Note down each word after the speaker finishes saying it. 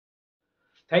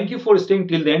Thank you for staying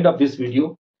till the end of this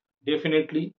video.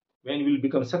 Definitely, when you will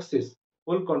become success,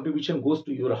 whole contribution goes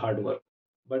to your hard work.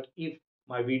 But if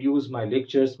my videos, my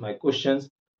lectures, my questions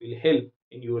will help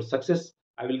in your success,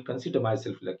 I will consider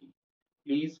myself lucky.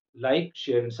 Please like,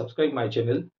 share and subscribe my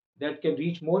channel that can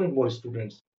reach more and more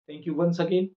students. Thank you once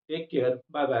again. Take care.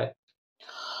 Bye bye.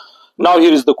 Now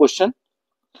here is the question.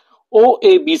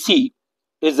 OABC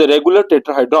is a regular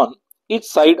tetrahedron, each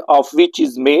side of which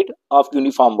is made of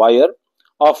uniform wire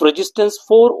of resistance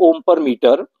 4 ohm per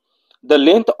meter. The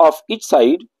length of each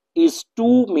side is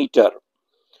 2 meter.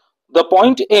 The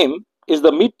point M is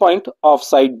the midpoint of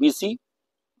side BC.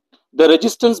 The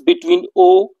resistance between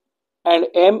O and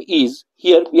M is,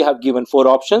 here we have given 4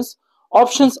 options.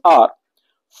 Options are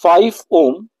 5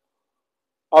 ohm,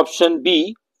 option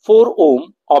B 4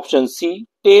 ohm, option C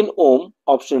 10 ohm,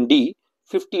 option D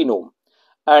 15 ohm.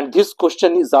 And this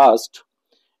question is asked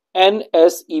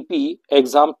NSEP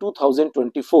exam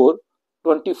 2024,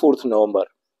 24th November.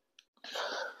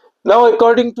 Now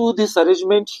according to this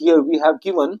arrangement, here we have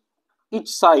given each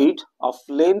side of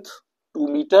length 2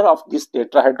 meter of this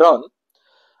tetrahedron,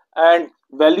 and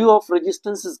value of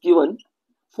resistance is given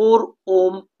 4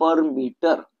 ohm per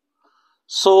meter.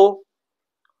 So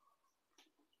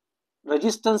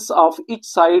resistance of each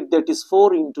side, that is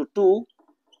 4 into 2,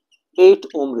 8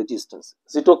 ohm resistance.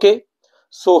 Is it okay?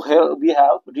 So here we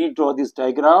have redraw this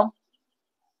diagram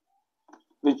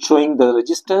which showing the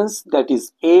resistance, that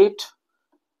is 8.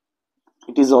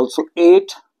 It is also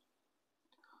 8.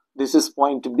 This is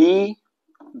point B.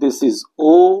 This is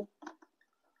O.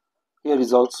 Here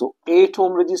is also 8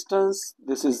 ohm resistance.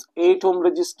 This is 8 ohm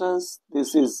resistance.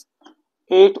 This is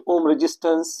 8 ohm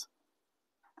resistance.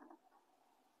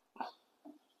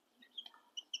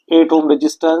 8 ohm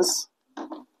resistance.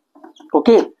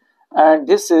 Okay. And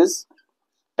this is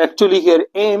actually here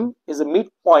M is a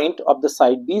midpoint of the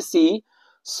side BC.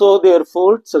 So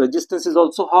therefore its resistance is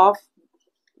also half,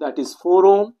 that is 4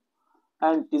 ohm,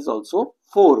 and it is also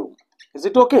 4 ohm. Is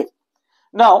it okay?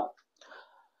 Now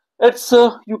it's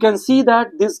you can see that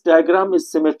this diagram is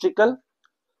symmetrical.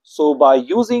 So by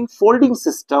using folding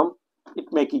system,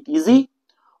 it make it easy.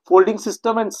 Folding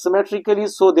system and symmetrically,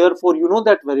 so therefore you know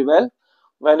that very well.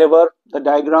 Whenever the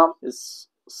diagram is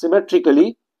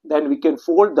symmetrically, then we can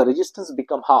fold, the resistance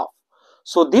become half.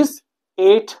 So this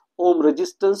 8 ohm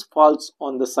resistance falls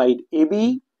on the side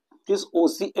AB. This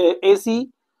AC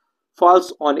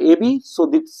falls on AB. So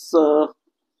this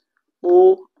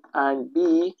O and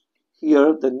B,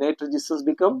 here the net resistance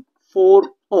become 4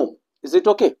 ohm. Is it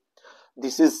okay?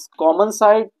 This is common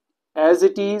side as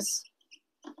it is.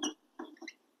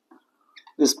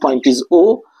 This point is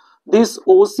O. This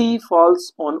OC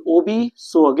falls on OB.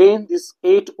 So again this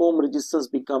 8 ohm resistance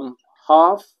become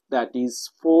half, that is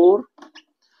 4.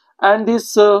 And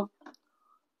this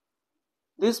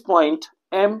point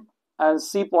M and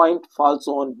C point falls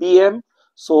on BM.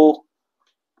 So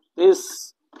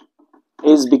this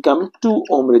is become 2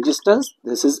 ohm resistance.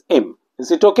 This is M. Is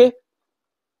it okay?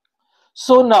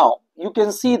 So now you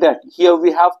can see that here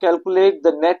we have calculated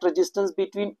the net resistance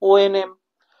between O and M.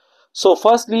 So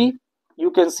firstly you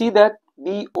can see that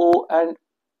BA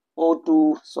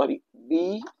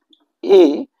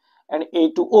and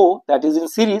A to O, that is in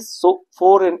series. So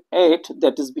 4 and 8,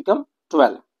 that is become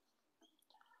 12.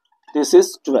 This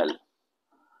is 12.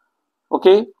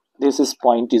 Okay, this is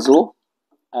point is O,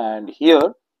 and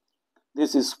here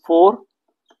this is 4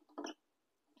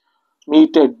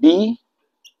 meet at B,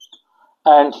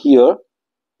 and here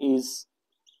is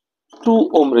 2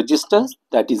 ohm resistance,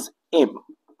 that is M.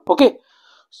 Okay,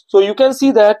 so you can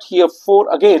see that here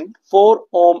 4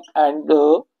 ohm and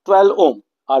 12 ohm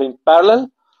are in parallel.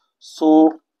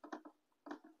 So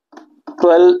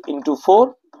 12 into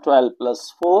 4, 12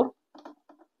 plus 4,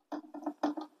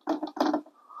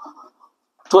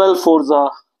 12 4s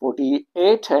are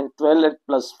 48, and 12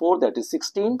 plus 4, that is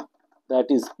 16. That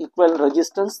is equivalent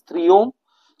resistance 3 ohm.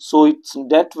 So its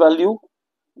net value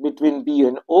between B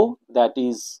and O, that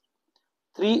is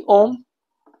 3 ohm,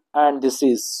 and this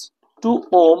is 2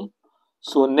 ohm.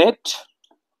 So net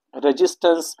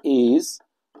resistance is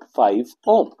 5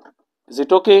 ohm. Is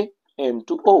it okay? M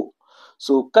to O.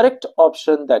 So correct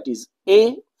option, that is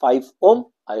A, 5 ohm.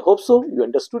 I hope so you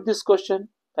understood this question.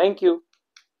 Thank you.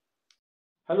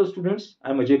 Hello students,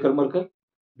 I am Ajay Karmarkar.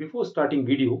 Before starting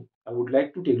video, I would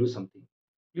like to tell you something.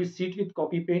 Please sit with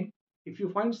copy pen. If you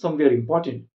find somewhere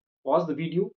important, pause the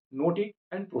video, note it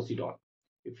and proceed on.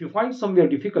 If you find somewhere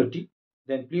difficulty,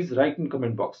 then please write in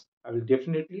comment box. I will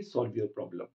definitely solve your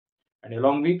problem. And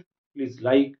along with, please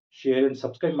like, share and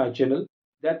subscribe my channel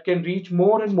that can reach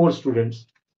more and more students.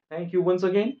 Thank you once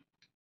again.